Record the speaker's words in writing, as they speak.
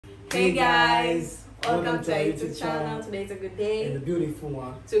Hey guys, welcome to our YouTube channel. Today is a good day and a beautiful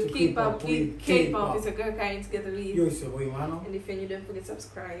one to keep up with K-pop. It's a girl carrying together with Yo, it's your boy Mano. And if you're new, don't forget to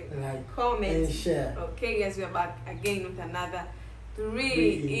subscribe, like, comment, and share. Okay guys, we are back again with another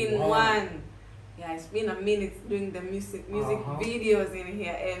 3-in-1. Yeah, it's been a minute doing the music videos in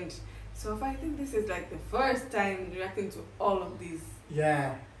here, and so far I think this is like the first time reacting to all of these.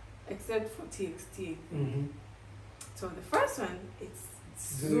 Yeah. Except for TXT. Mm-hmm. So the first one, it's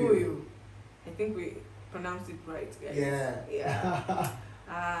TZUYU. I think we pronounced it right, guys. Yeah.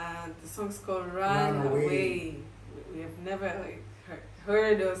 And the song's called Run Away. We have never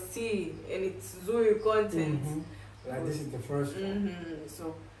heard or see any TZUYU content. Like this is the first one.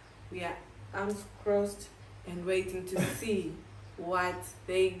 So we are arms crossed and waiting to see what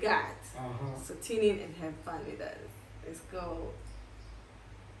they got. So tune in and have fun with us. Let's go.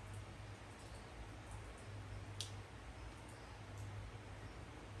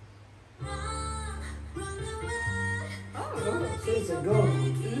 Oh, so it's a go.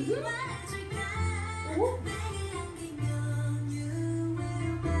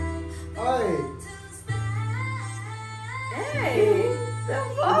 Hey, the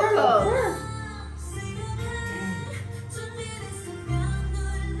vocal.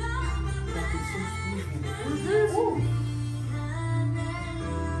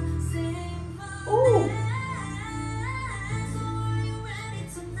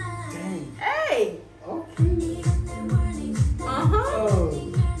 Hey. Okay.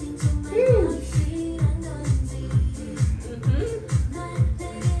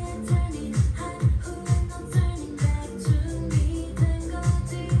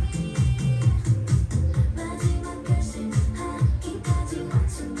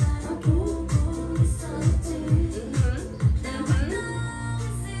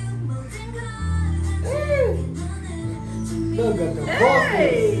 Look at the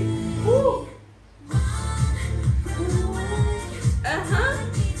Hey. Woo.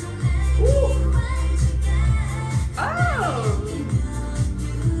 Oh.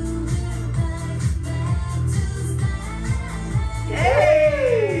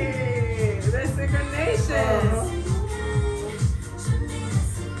 Yay! The synchronization.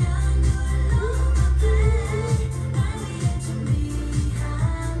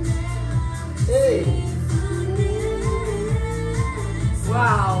 Hey.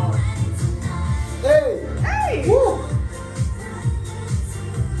 Wow. Hey. Hey. Woo.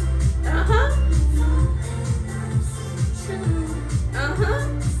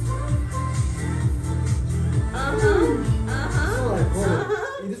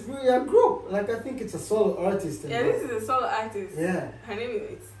 It is really a group. Like I think it's a solo artist. Yeah, this is a solo artist. Yeah. Her name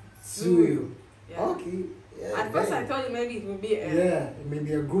is TZUYU. Yeah. Okay. Yeah, At first I thought maybe it would be a it may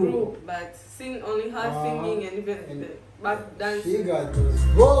be a group. but seeing only her singing and even the back dancing. She got those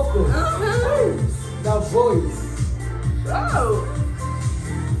vocals. That voice. Oh.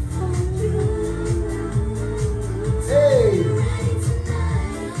 Hey.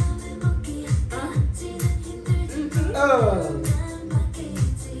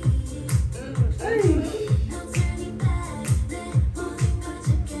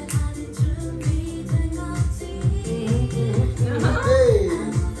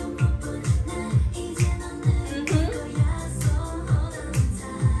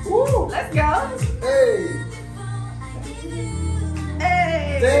 Let's go. Hey.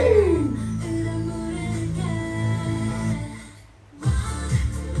 Hey. Dang.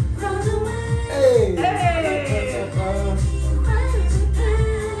 Hey. Hey. Hey.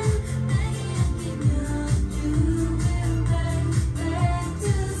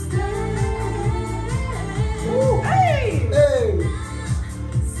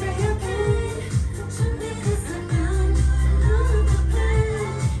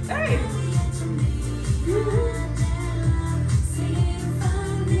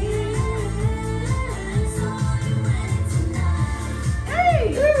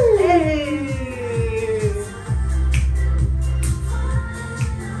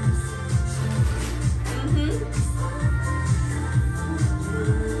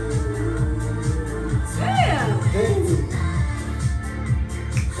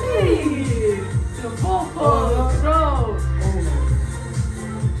 Hey.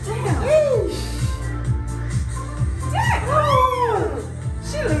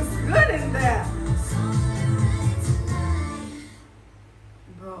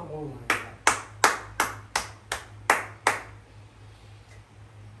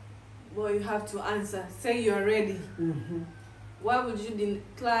 Boy, you have to answer. Say you're ready. Why would you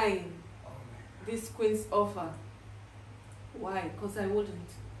decline this queen's offer? Why? Because I wouldn't.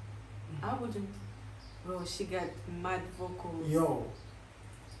 I wouldn't. Bro, she got mad vocals. Yo.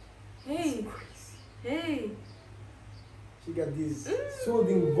 Hey. She got this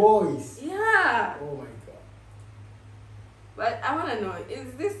soothing voice. Yeah. Oh my god. But I want to know,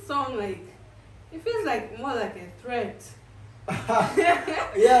 is this song like, it feels like more like a threat.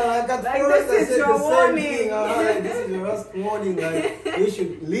 Yeah, like at Like, first this I is said your the warning. same thing. Like, this is your last warning. Like, you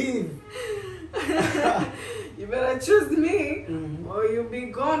should leave. You better choose me, Mhm. or you'll be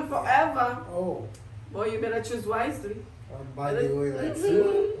gone forever. Oh. Or you better choose wisely. By the way, like,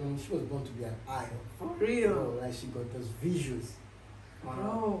 she was born to be an idol. For real. Oh, like, she got those visuals.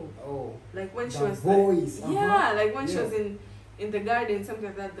 Bro. Oh. Like when she The was voice. like, yeah, like when she was in the garden, something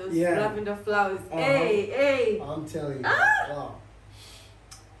like that, those Yeah. lavender flowers. Hey. I'm telling you. Wow.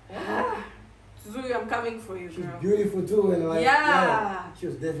 TZUYU, I'm coming for you, She's girl. beautiful too, and like Yeah. she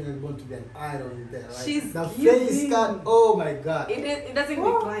was definitely born to be an idol in there. Like, She's the giving. face cut. Oh my god. It doesn't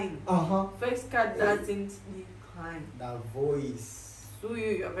decline. Face cut doesn't decline. The voice.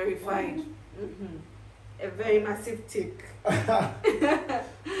 TZUYU, you're very fine. A very massive tick.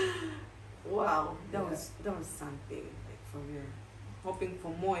 Wow, that was something, like, for real. Hoping for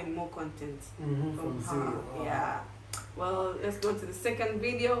more and more content from her. Zutto. Yeah. Well, let's go to the second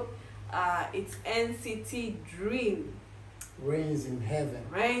video. It's NCT Dream. Reigns in heaven.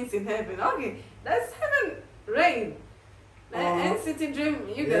 Reigns in heaven. Okay, that's heaven rain. NCT Dream,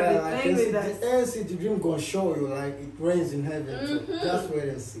 you gotta be like playing with us. NCT Dream gonna show you like it rains in heaven. So just wait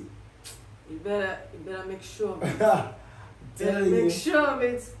and see. You better make sure of it. Telling you, Make sure of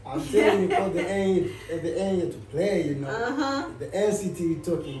it. I'm telling you, because the end to play, you know. The NCT you're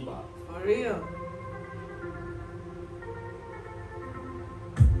talking about. For real.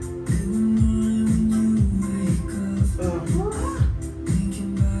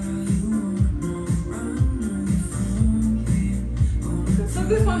 So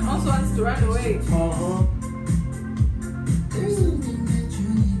this one also wants to run away.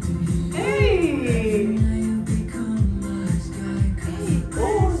 Hey!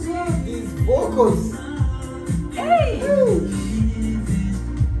 Oh yeah, these vocals. Hey!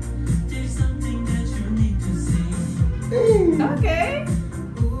 Okay.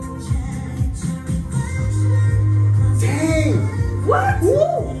 Dang! What?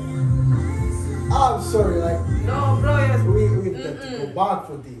 Woo! I'm sorry, like No, bro, yes. we got to go back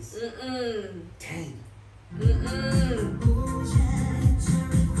for this. Dang.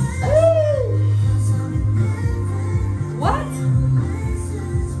 What?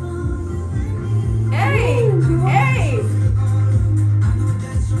 Hey!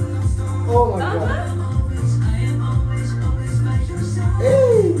 Oh my god.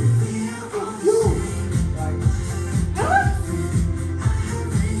 Hey! Yo!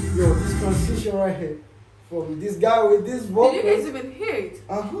 Yo, this transition right here. From this guy with this vocal. Did you guys even hear it?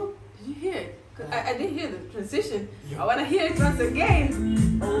 Did you hear it? 'Cause I didn't hear the transition. I want to hear it once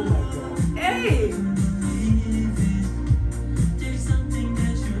again. Oh my god. Hey!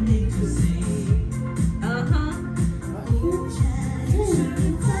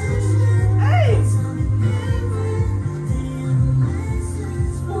 Hey!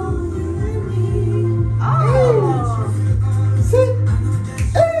 Oh! See?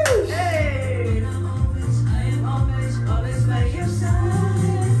 Hey! Hey! Always by your side.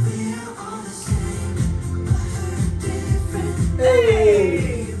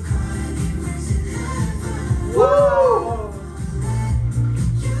 Hey! Woo!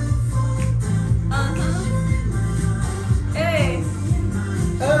 Hey!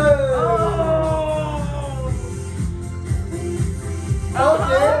 Hey! Oh!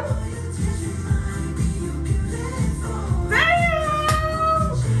 Okay. Damn!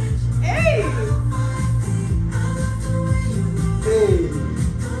 Hey! Hey!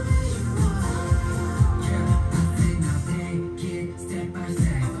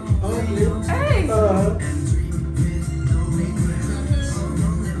 Okay. Hey!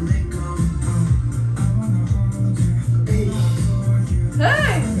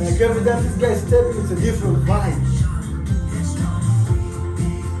 Hey! Like every time this guy stepping, it's a different vibe.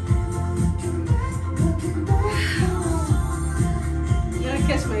 You gotta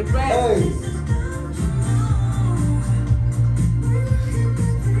catch my breath. Hey!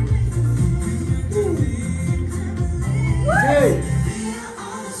 Hey!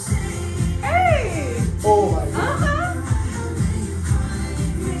 Hey! Oh my god.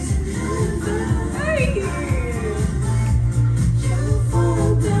 Hey!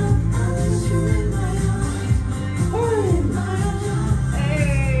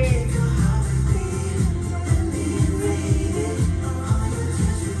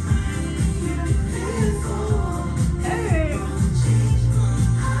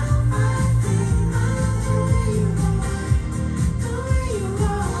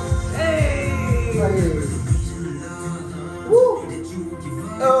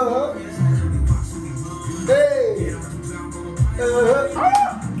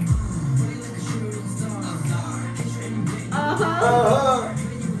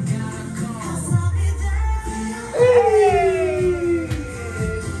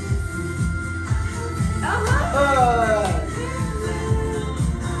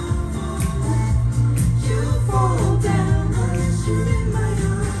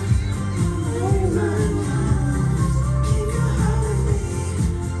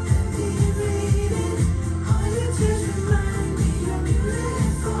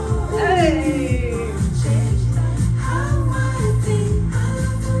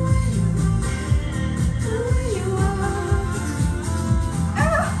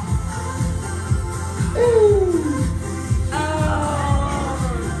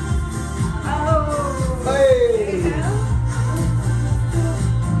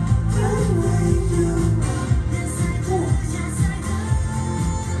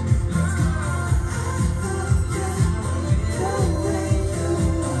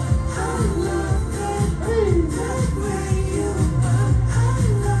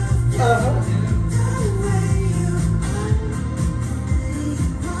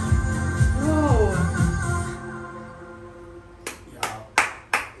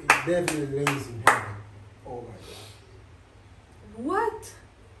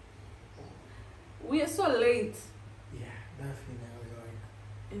 you're so late. Yeah, definitely. Like,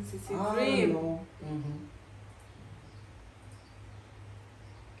 NCT I Dream. don't know. Mm-hmm.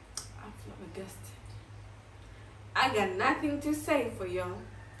 I'm flabbergasted. I got nothing to say for y'all.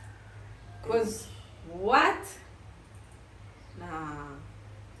 Cause what? Nah.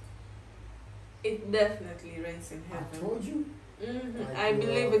 It definitely rains in heaven. I told you. Mm-hmm. Like, I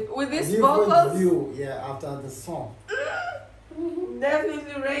believe it. With this different vocals, view, yeah, after the song.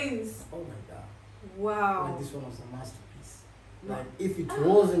 definitely rains. Oh my god. Wow. Like this one was a masterpiece. No. Like if it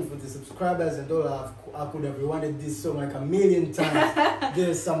wasn't for the subscribers and all, I could have rewinded this song like a million times.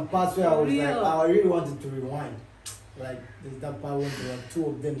 There's some parts where I was like, I really wanted to rewind. Like there's that part when there were two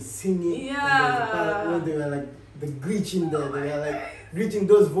of them singing. Yeah. And there's the part when they were like the glitching there. They were like glitching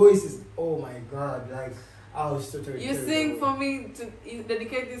those voices. Oh my god! Like I was totally. You sing for me you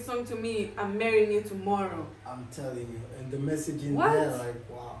dedicate this song to me. I'm marrying you tomorrow. I'm telling you, and the message in What? there, like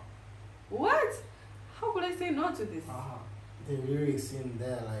wow. What? How could I say no to this? The lyrics in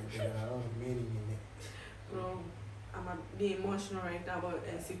there, like there are a lot of meaning in it. Bro, I'm being emotional right now about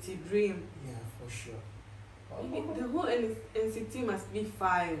NCT Dream. Yeah, for sure. The whole NCT must be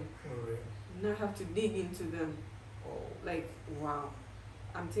fire. For real. You now have to dig into them. Oh. Like, wow.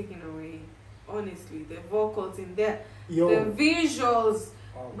 I'm taken away. Honestly, the vocals in there, Yo. the visuals,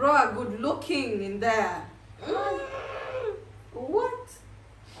 Oh. bro, are good looking in there. What?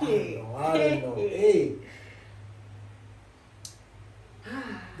 I don't know. Hey.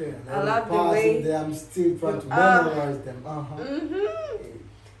 I love the way there. I'm still trying to memorize them.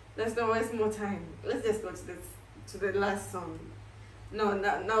 Let's not waste more time. Let's just go to the last song. No,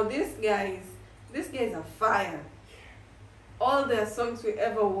 now these guys are fire. All their songs we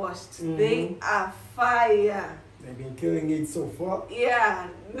ever watched, they are fire. They've been killing it so far. Yeah,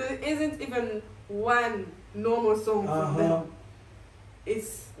 there isn't even one normal song from them.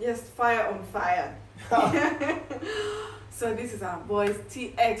 It's just fire on fire. So this is our boys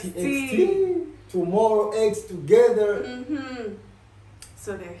TXT. Tomorrow X together.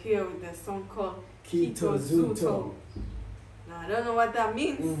 So they're here with their song called Kitto, Zutto. Now I don't know what that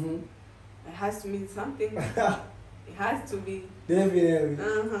means. It has to mean something. It has to be. Definitely.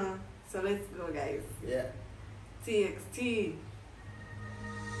 So let's go, guys. Yeah. TXT.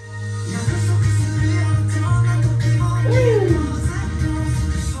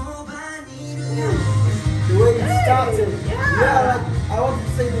 The way it started. Yeah, like I want to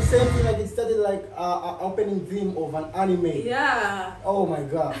say the same thing. Like it started like opening theme of an anime. Yeah. Oh my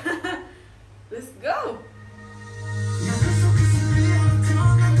god. Let's go.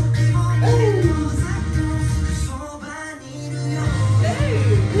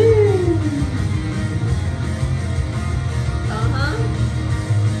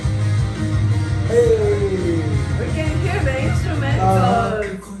 We can hear the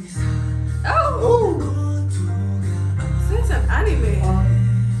instrumentals. Oh! So it's an anime.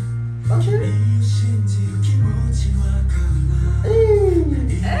 Okay.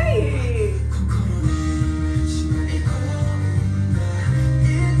 Hey!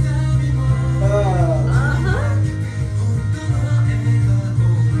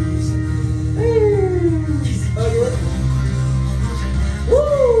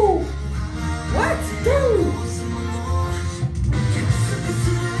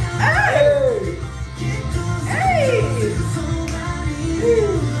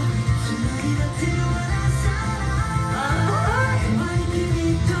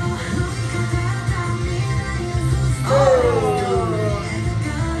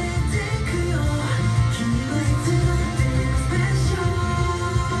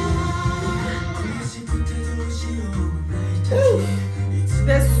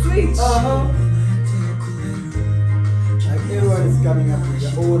 The switch. Like everyone is coming up with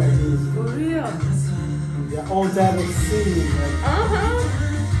their own ideas. For real. With their own type of singing. Like,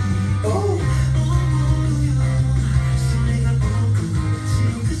 oh.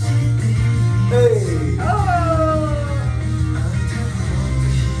 Hey. Oh.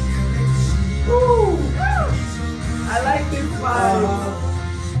 I like this vibe.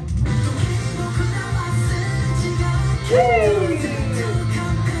 Okay.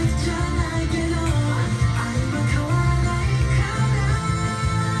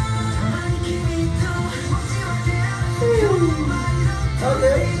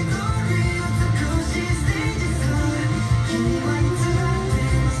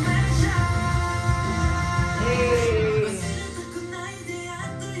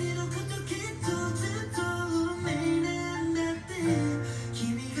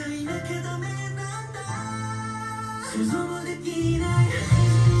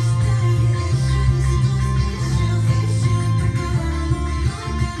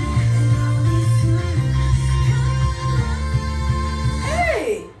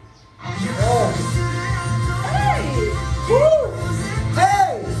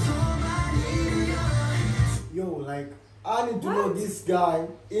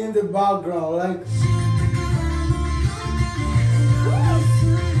 in the background, like.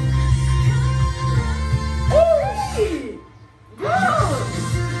 Hey! Bro!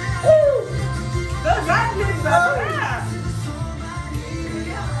 Those ad-libs are there!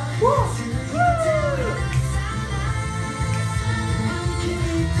 Oh.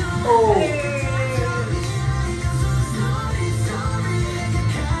 Hey!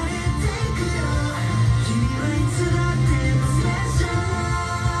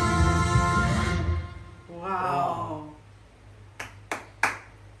 Wow.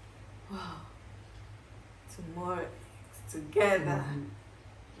 Wow. Tomorrow together.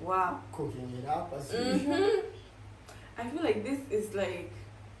 Wow. Cooking it up as usual. Mm-hmm. I feel like this is like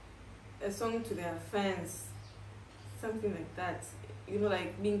a song to their fans. Something like that. You know,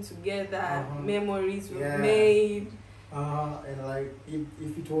 like being together, memories were made. And like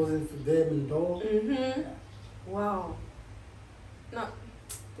if it wasn't for them and all. Wow. No,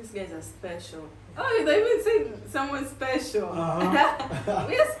 these guys are special. Oh, they even said someone special.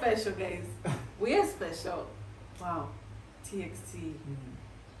 We are special, guys. We are special. Wow. TXT.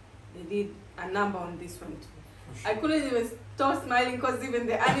 They did a number on this one too. Sure. I couldn't even stop smiling because even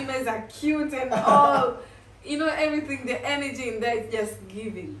the animals are cute and all. You know, everything, the energy in there is just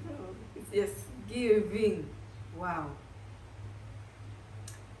giving. It's just giving. Wow.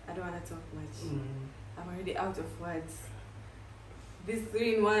 I don't want to talk much. I'm already out of words. These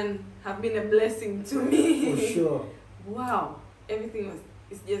 3-in-1 have been a blessing to me. For sure. Wow. Everything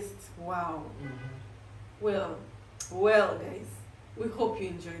it's just wow. Well, guys. We hope you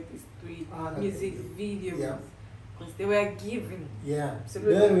enjoyed these 3 music videos. Because they were giving. Yeah.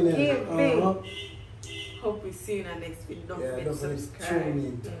 Absolutely giving. Hope we see you in our next video. Don't forget to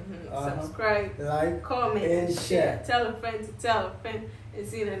subscribe. Subscribe, like, comment, and share. Tell a friend to tell a friend. And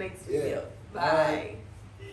see you in the next video. Bye.